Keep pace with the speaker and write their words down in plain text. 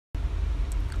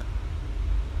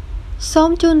សូម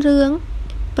ជូនរឿង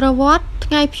ប្រវត្តិ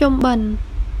ថ្ងៃភ្ជុំបិណ្ឌ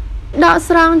ដក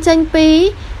ស្រង់ចេញពី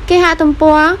គេហទំ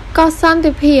ព័រកុសន្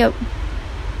តិភាព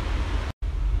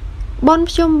បុណ្យ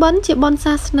ភ្ជុំបិណ្ឌជាបុណ្យ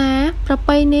សាសនាប្រ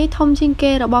ពៃណីធំជាង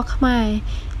គេរបស់ខ្មែរ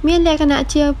មានលក្ខណៈ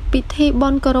ជាពិធីបុ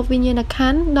ណ្យគោរពវិញ្ញាណក្ខ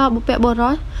ន្ធដល់បុព្វបុរ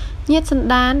សញាតិសន្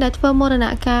តានដែលធ្វើមរណ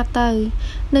ការទៅ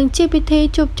និងជាពិធី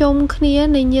ជួបជុំគ្នា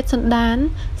នៃញាតិសន្តាន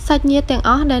សាច់ញាតិទាំងអ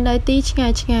ស់ដែលនៅទីឆ្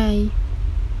ងាយ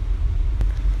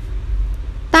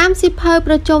តាមសៀវភៅ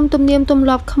ប្រជុំទំនៀមទម្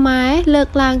លាប់ខ្មែរលើក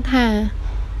ឡើងថា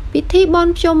ពិធីបុណ្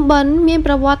យភ្ជុំបិណ្ឌមាន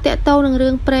ប្រវត្តិទាក់ទងនឹងរឿ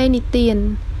ងព្រេងនិទាន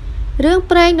រឿង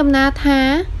ព្រេងដំណាលថា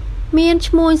មាន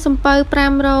ឈ្មួញសំពៅ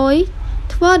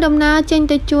500ធ្វើដំណើរចេញ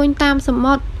ទៅជួញតាមស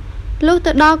មុទ្រលុះ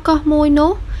ទៅដល់កោះមួយ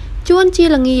នោះជួនជា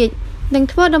ល្ងាចនឹង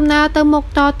ធ្វើដំណើរទៅមុខ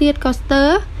តទៀតក៏ស្ទើ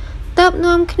រទៅ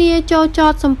នាំគ្នាចូលច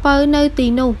តសំពៅនៅទី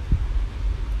នោះ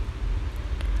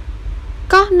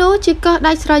កោះនោះជាកោះ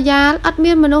ដាច់ស្រយាលអត់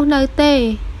មានមនុស្សនៅទេ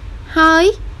ហើយ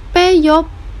ពេលយប់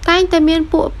តែងតែមាន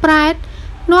ពួកប្រែត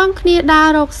នាំគ្នាដើរ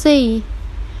រកស៊ី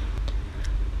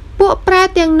ពួកប្រែត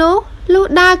ទាំងនោះលុះ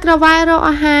ដើរក្រវ៉ាយរក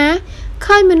អាហារ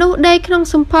ឃើញមនុស្សដេកក្នុង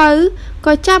សំភៅ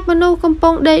ក៏ចាប់មនុស្សកំពុ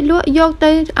ងដេកលក់យក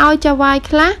ទៅឲ្យចៅវាយ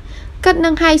ខ្លះគិតនឹ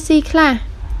ងហាយស៊ីខ្លះ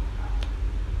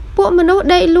ពួកមនុស្ស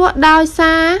ដេកលក់ដោយ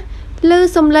សារឮ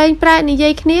សំឡេងប្រែតនិយា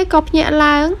យគ្នាក៏ភ្ញាក់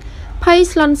ឡើងភ័យ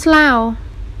ស្លន់ស្លោ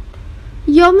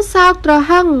យំសោកត្រ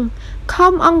ហឹង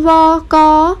ខំអង្វរក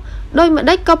ដោយម្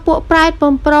ដេចក៏ពួកប្រែត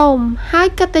បំព្រមហើយ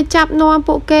គិតតែចាប់នាំ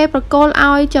ពួកគេប្រគល់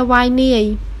ឲ្យចៅវាយនាយ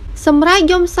សម្រាប់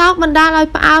យំសោកបណ្ដាលឲ្យ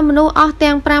ផ្អើលមនុស្សអស់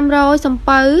ទាំង500សំ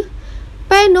ពៅ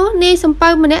ពេលនោះនាយសំពៅ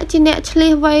ម្នាក់ជាអ្នកឆ្លៀ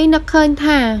សវៃនឹកឃើញ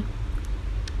ថា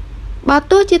បើ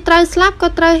ទោះជាត្រូវស្លាប់ក៏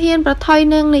ត្រូវហ៊ានប្រថុយ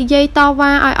នឹងនិយាយត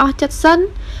វ៉ាឲ្យអស់ចិត្តសិន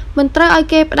មិនត្រូវឲ្យ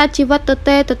គេផ្ដាច់ជីវិតទ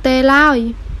ទេឡើយ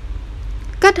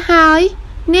គិតហើយ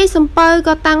នាយសំពៅ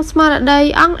ក៏តាំងស្មារតី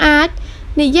អង់អាច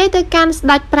និយាយទៅកាន់ស្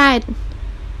ដេចប្រែត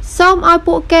សូមឲ្យ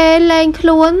ពួកគេលែងខ្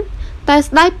លួនតែ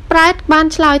ស្ដេចប្រែតបាន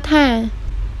ឆ្លើយថា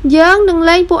យើងនឹង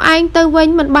លែងពួកឯងទៅវិញ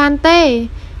មិនបានទេ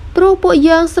ព្រោះពួក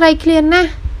យើងស្រីឃ្លានណា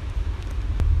ស់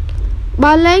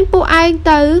បើលែងពួកឯង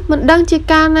ទៅមិនដឹងជា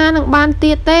កាលណានឹងបាន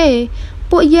ទៀតទេ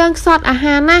ពួកយើងខ្សត់អា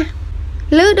ហារណាស់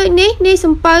ឮដូចនេះនាយ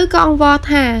សំពៅក៏អង្វរ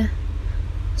ថា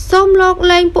សូមលោក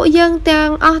លែងពួកយើងទាំង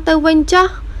អស់ទៅវិញចុះ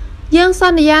យើងស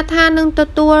ន្យាថានឹងទ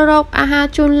ទួលរកអាហារ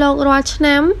ជូនលោករាល់ឆ្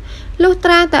នាំលុះ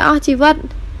ត្រាតែអស់ជីវិត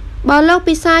បើលោក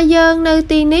ពិសាយើងនៅ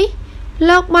ទីនេះ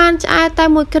លោកបានឆ្អែតតែ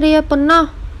មួយគ្រាប៉ុណ្ណោះ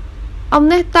អំ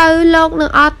នេះទៅលោកនឹ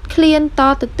ងអត់ឃ្លានត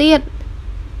ទៅទៀត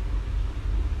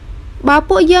បើ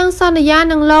ពួកយើងសន្យា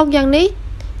នឹងលោកយ៉ាងនេះ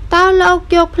តើលោក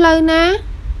យកផ្លូវណា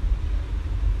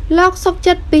លោកសុខ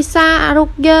ចិត្តពិសារុក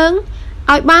យើង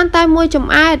ឲ្យបានតែមួយចំ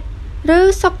អែតឬ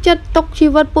សុខចិត្តទុកជី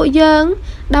វិតពួកយើង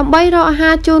ដើម្បីរកអាហា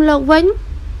រជូនលោកវិញ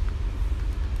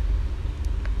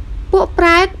ពួកប្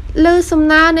រែតឮសំ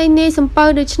ណើនៃនាយសំពៅ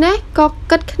ដូច្នេះក៏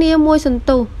គិតគ្នាមួយសន្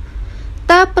ទុះ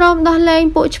តើព្រមដោះលែង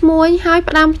ពួកឈ្មួញហើយ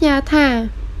ផ្ដាំផ្ញើថា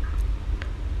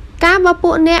កាលបើ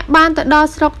ពួកអ្នកបានទៅដល់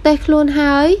ស្រុកទេសខ្លួន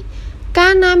ហើយកា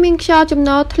លណាមានខ្យល់ចំ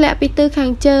ណោទធ្លាក់ពីទិសខា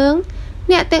ងជើង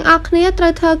អ្នកទាំងអស់គ្នាត្រូ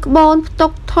វធ្វើក្បូនផ្ទុ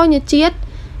កធញ្ញជាតិ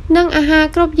និងអាហារ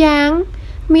គ្រប់យ៉ាង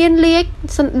មានលាជ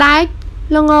សណ្ដែក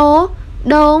ល្ង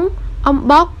ដូងអំ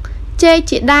បុកចេក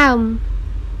ជាដើម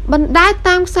បណ្ដែត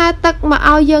តាមខ្សែទឹកមក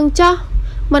ឲ្យយើងចោះ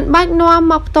មិនបាច់នាំ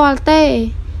មកផ្ទាល់ទេ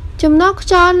ចំណុះខ្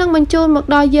យល់នឹងបញ្ជូនមក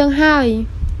ដល់យើងហើយ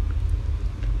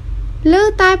ឮ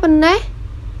តែប៉ុណ្ណេះ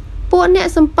ពួកអ្នក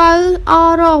សំពៅអ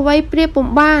រអ្វីព្រៀបពុំ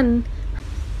បាន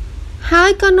ហើយ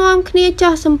ក៏នាំគ្នា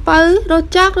ចោះសំពៅរ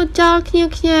ចោករចោលគ្នា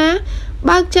ខ្ញា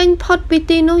បើកចេញផុតពី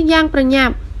ទីនោះយ៉ាងប្រញា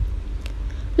ប់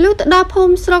លុះទៅដល់ភូ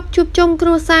មិស្រុកជួបជុំគ្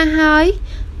រួសារហើយ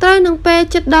ត្រូវនឹងពេល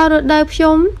ជិតដល់រដូវភ្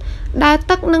ជុំដែល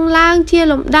ទឹកនឹងឡើងជា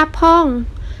លំដាប់ផង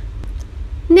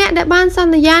អ្នកដែលបានស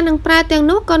ន្យានឹងប្រែទាំង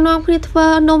នោះក៏នាំគ្នាធ្វើ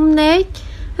នំនែក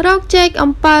រកចេក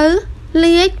អំពៅ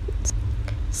លាជ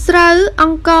ស្រូវអ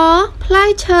ង្ករផ្លែ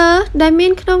ឈើដែលមា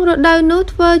នក្នុងរដូវនោះ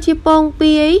ធ្វើជាពង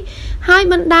ពាយហើយ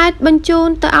បណ្ដែតបញ្ជូន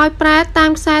ទៅឲ្យប្រែតា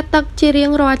មខ្សែទឹកជារៀ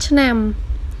ងរាល់ឆ្នាំ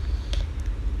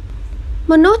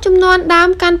មនុស្សចំនួនដើម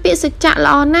កាន់ពាក្យសច្ចៈ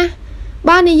ល្អណាស់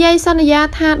បើនិយាយសន្យា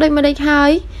ថាដូចម្ដេចហើ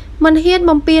យមិនហ៊ាន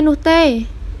បំពាននោះទេ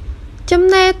ចំ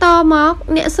ណែតមក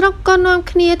អ្នកស្រុកក៏នាំ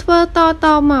គ្នាធ្វើត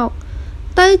មក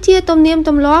ទៅជាទំនៀមទ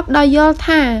ម្លាប់ដោយយល់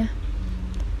ថា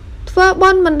ធ្វើបុ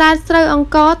ណ្យបណ្ដែតស្រូវអង្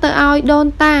ករទៅឲ្យដូន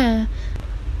តា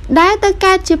ដែលទៅ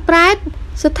កើតជាប្រែត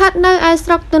ស្ថិតនៅឯស្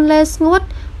រុកទន្លេស្ងួត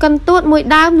កន្ទួតមួយ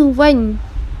ដើមនោះវិញ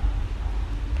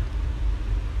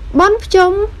បុណ្យភ្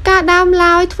ជុំការដើម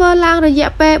ឡើយធ្វើឡើងរយៈ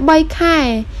ពេល3ខែ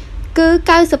គឺ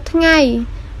90ថ្ងៃ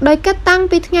ដោយគិតតាំង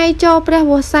ពីថ្ងៃចូលព្រះ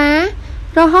វស្សា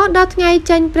រហូតដល់ថ្ងៃ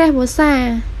ចេញព្រះវស្សា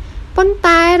ប៉ុន្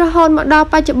តែរហូតមកដល់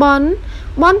បច្ចុប្បន្ន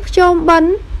បុណ្យភ្ជុំបិណ្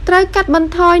ឌ ត្រូវកាត់បន្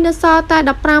ថយនៅសល់តែ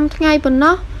15ថ្ងៃប៉ុណ្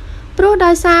ណោះព្រោះ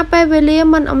ដោយសារពេលវេលា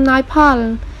មិនអំណោយផល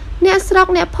អ្នកស្រុក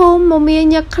អ្នកភូមិមមា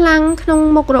ញឹកខ្លាំងក្នុង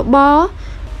មុខរបរ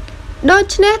ដូ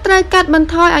ច្នេះត្រូវកាត់បន្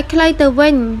ថយឲ្យខ្លីទៅវិ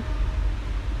ញ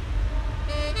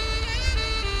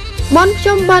បុណ្យភ្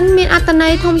ជុំបិណ្ឌមានអត្ថន័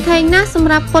យធំធេងណាស់សម្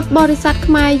រាប់ពុទ្ធបរិស័ទ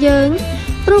ខ្មែរយើង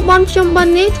ព្រោះបុណ្យភ្ជុំបិ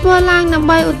ណ្ឌនេះធ្វើឡើងដើម្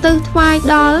បីឧទ្ទិសថ្វាយ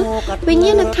ដល់វិញ្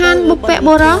ញាណក្ខន្ធបុព្វ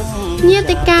បុរសញា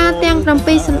តិកាទាំង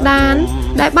7សន្តាន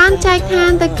ដែលបានចែកឋា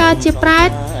នទៅកើតជាប្រេត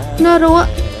នរក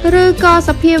ឬក៏ស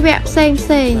ភាវៈផ្សេ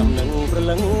ង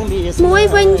មួយ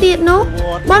វិញទៀតនោះ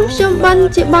បុណ្យភ្ជុំបិណ្ឌ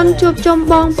ជាបុណ្យជួបជុំ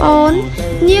បងប្អូន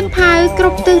ញាតិផៅគ្រ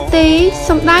ប់ទិសទីស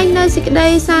ម្ដែងនៅសេចក្តី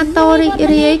សាទររីក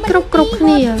រាយគ្រប់គ្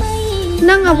នា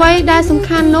និងអ្វីដែលសំ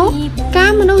ខាន់នោះកា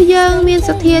រមនុស្សយើងមានស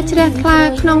ទ្ធាជ្រះថ្លា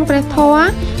ក្នុងព្រះធម៌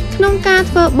ក្នុងការ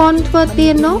ធ្វើបុណ្យធ្វើទា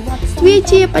ននោះវា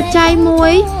ជាបច្ច័យមួ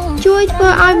យជួយធ្វើ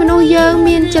ឲ្យមនុស្សយើង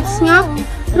មានចិត្តស្ងប់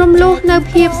រំលោះនៅ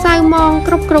ភាពសៅហ្មង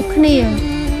គ្រប់គ្នា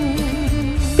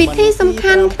ពិធីសំ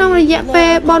ខាន់ក្នុងរយៈពេ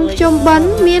លបុណ្យភ្ជុំបិណ្ឌ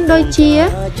មានដូចជា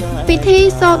ពិធី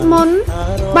សូត្រមន្ត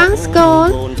បាំងស្គរ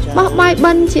បោះបាយ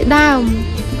បិណ្ឌជាដើម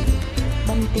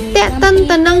តេតិន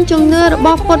ទៅនឹងជំនឿរប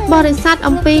ស់ពុទ្ធបរិស័ទ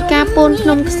អំពីការពូនភ្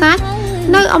នំខ្សាច់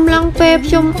នៅអំឡុងពេលភ្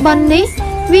ជុំបិណ្ឌនេះ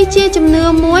វាជាជំនឿ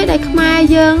មួយដែលខ្មែរ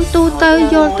យើងទូទៅ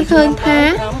យល់ឃើញថា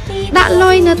ដាក់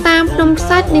លុយនៅតាមភ្នំខ្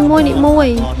សាច់នីមួយ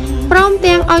ព្រម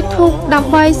ទាំងឲ្យធូបដើ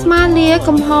ម្បីស្មារតី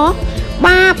កំហុស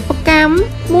បាបកម្ម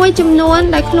មួយចំនួន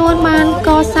ដែលខ្លួនបានក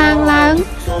សាងឡើង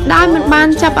ដោយមិនបាន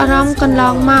ចាប់អារម្មណ៍កន្ល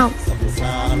ងមក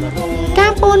កា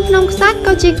រពូនភ្នំខ្សាច់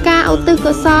ក៏ជាការឧទ្ទិស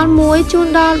កុសលមួយជូន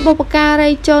ដល់បុព្វកា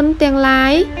រីជនទាំងឡា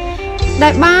យដែ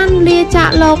លបានលាចាក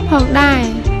លោកផងដែរ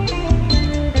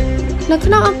នៅ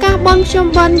ក្នុងឱកាសបុណ្យភ្ជុំ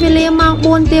បិណ្ឌវេលាម៉ោង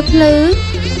 4 ទៀបភ្លឺ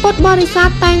ពុទ្ធបរិស័ទ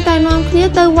តែងតែនាំគ្នា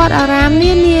ទៅវត្តអារាម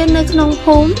នានានៅក្នុង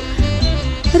ភូ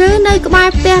មិឬនៅក្បែរ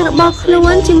ផ្ទះរបស់ខ្លួ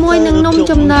នជាមួយនឹងនំ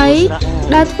ចំណី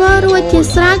ដែលធ្វើរួចជា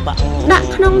ស្រេចដាក់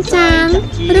ក្នុងចាន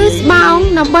ឬស្បោង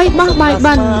ដើម្បីបោះបាយ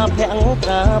បិណ្ឌ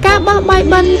ការបោះបាយ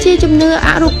បិណ្ឌជាជំនឿអ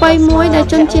រូបីមួយដែល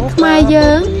ជនជាតិខ្មែរយើ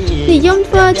ងនិយម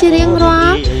ធ្វើជារៀងរា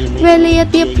ល់វេលា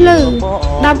ទៀបភ្លឺ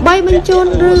ដើម្បីបញ្ជូន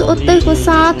ឬឧទ្ទិសកុស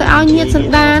លទៅឲ្យញាតិស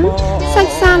ន្តានសា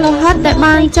ច់សាលោហិតដែល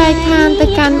បានចែកឋានទៅ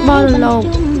កាន់បរលោក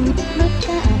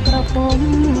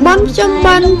បុណ្យភ្ជុំ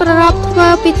បិណ្ឌប្រារព្ធធ្វើ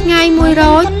ពីថ្ងៃ1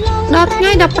រោចដល់ថ្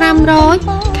ងៃ15រោច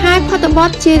ខែផុតបុ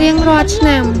ត្រជារៀងរាល់ឆ្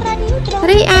នាំ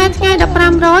រីឯថ្ងៃ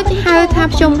15រោចហៅថា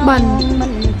ភ្ជុំបិណ្ឌ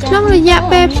ក្នុងរយៈ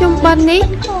ពេលភ្ជុំបិណ្ឌនេះ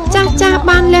ចាស់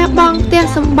បានលះបង់ផ្ទះ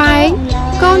សម្បែង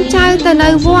កូនចៅទៅនៅ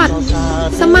វត្ត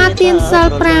សមាទានសិល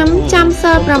5ចាំ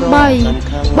សិល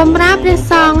8បម្រើព្រះ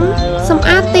សង្ឃសម្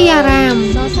អាតទីអារាម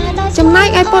ចំណែក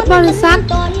ឯពុទ្ធបរិស័ទ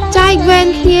ចែកវេន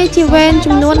គ្នាជាវេន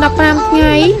ចំនួន15ថ្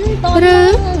ងៃឬ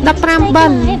15បិ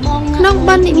ណ្ឌក្នុង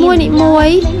បិណ្ឌនីមួយ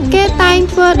គេតែង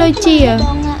ធ្វើដូចជា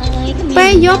ពេ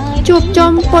លយប់ជួប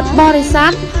ជុំពុទ្ធបរិស័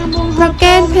ទប្រ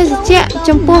គេនភេសជ្ជៈ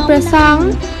ចំពោះព្រះសង្ឃ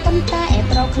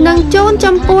និងជូន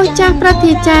ចំពោះចាស់ព្រឹទ្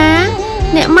ធាចារ្យ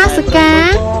អ្នកមាសការ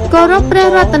គោរពព្រះ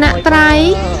រតនត្រ័យ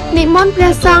និមន្តព្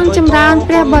រះសង្ឃចម្រើន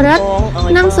ព្រះបរិត្ត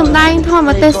និងសម្ដែងធម្ម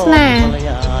ទេសនា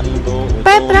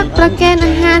ពេលព្រឹកប្រគេន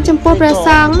អាហារចំពោះព្រះស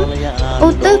ង្ឃឧ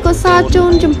ទ្ទិសកុសលជូ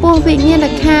នចំពោះវិញ្ញាណ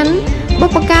ក្ខន្ធបុ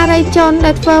ព្វការីជន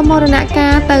ដែលធ្វើមរណកា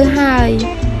លទៅហើយ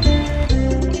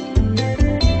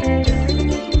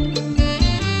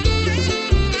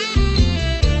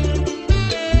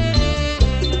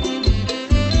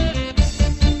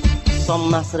សំ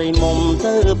ណាស្រីមុំ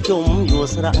ទៅភ្ជុំយួរ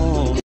ស្រាក់